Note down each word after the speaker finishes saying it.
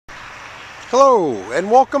Hello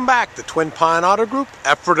and welcome back to Twin Pine Auto Group,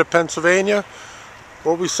 Ephrata, Pennsylvania,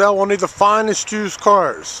 where we sell only the finest used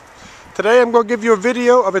cars. Today I'm going to give you a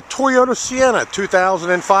video of a Toyota Sienna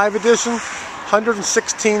 2005 edition,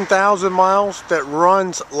 116,000 miles, that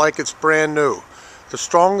runs like it's brand new. The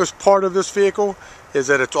strongest part of this vehicle is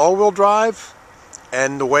that it's all-wheel drive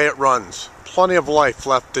and the way it runs. Plenty of life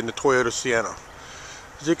left in the Toyota Sienna.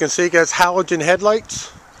 As you can see, it has halogen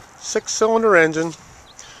headlights, 6-cylinder engine,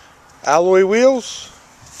 alloy wheels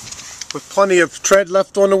with plenty of tread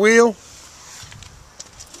left on the wheel.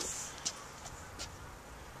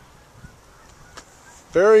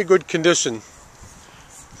 Very good condition,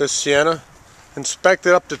 this Sienna.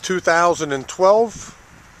 Inspected up to 2012.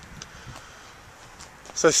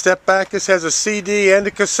 So step back, this has a CD and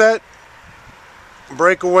a cassette,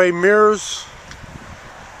 breakaway mirrors,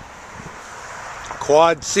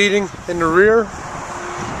 quad seating in the rear,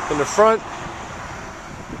 in the front.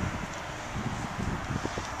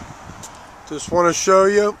 Just want to show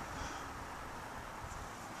you,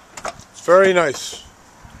 it's very nice.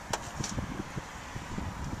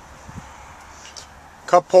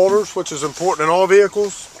 Cup holders, which is important in all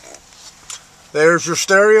vehicles. There's your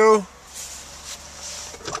stereo.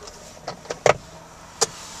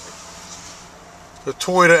 The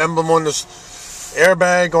Toyota emblem on the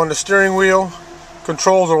airbag on the steering wheel.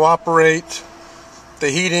 Controls will operate the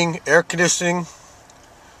heating, air conditioning,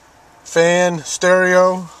 fan,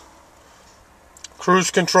 stereo,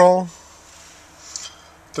 cruise control.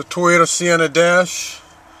 The Toyota Sienna dash.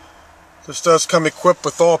 This does come equipped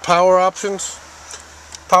with all power options.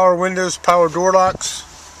 Power windows, power door locks.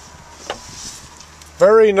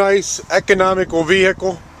 Very nice, economical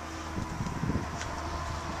vehicle.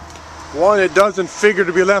 One that doesn't figure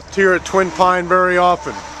to be left here at Twin Pine very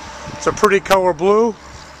often. It's a pretty color blue.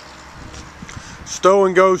 Stow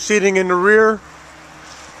and go seating in the rear.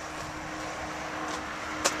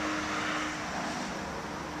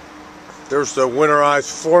 There's the winterized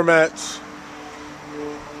floor mats.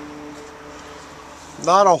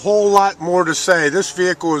 Not a whole lot more to say. This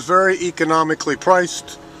vehicle is very economically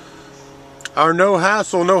priced. Our no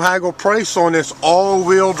hassle, no haggle price on this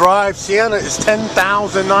all-wheel drive Sienna is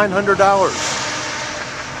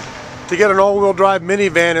 $10,900. To get an all-wheel drive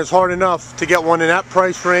minivan is hard enough. To get one in that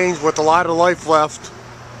price range with a lot of life left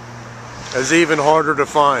is even harder to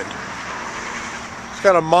find. It's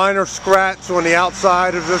got a minor scratch on the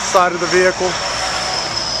outside of this side of the vehicle.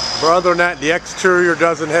 But other than that, the exterior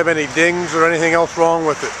doesn't have any dings or anything else wrong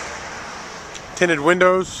with it. Tinted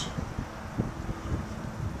windows.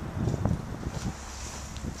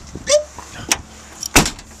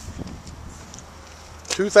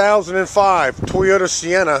 (2005) Toyota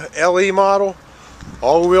Sienna LE model,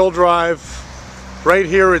 all-wheel drive, right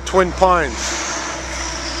here at Twin Pines.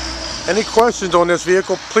 Any questions on this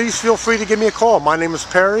vehicle, please feel free to give me a call. My name is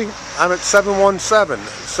Perry. I'm at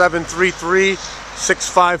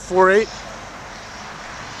 717-733-6548.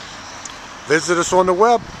 Visit us on the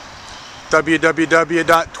web,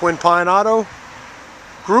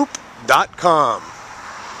 www.twinpineautogroup.com.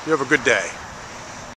 You have a good day.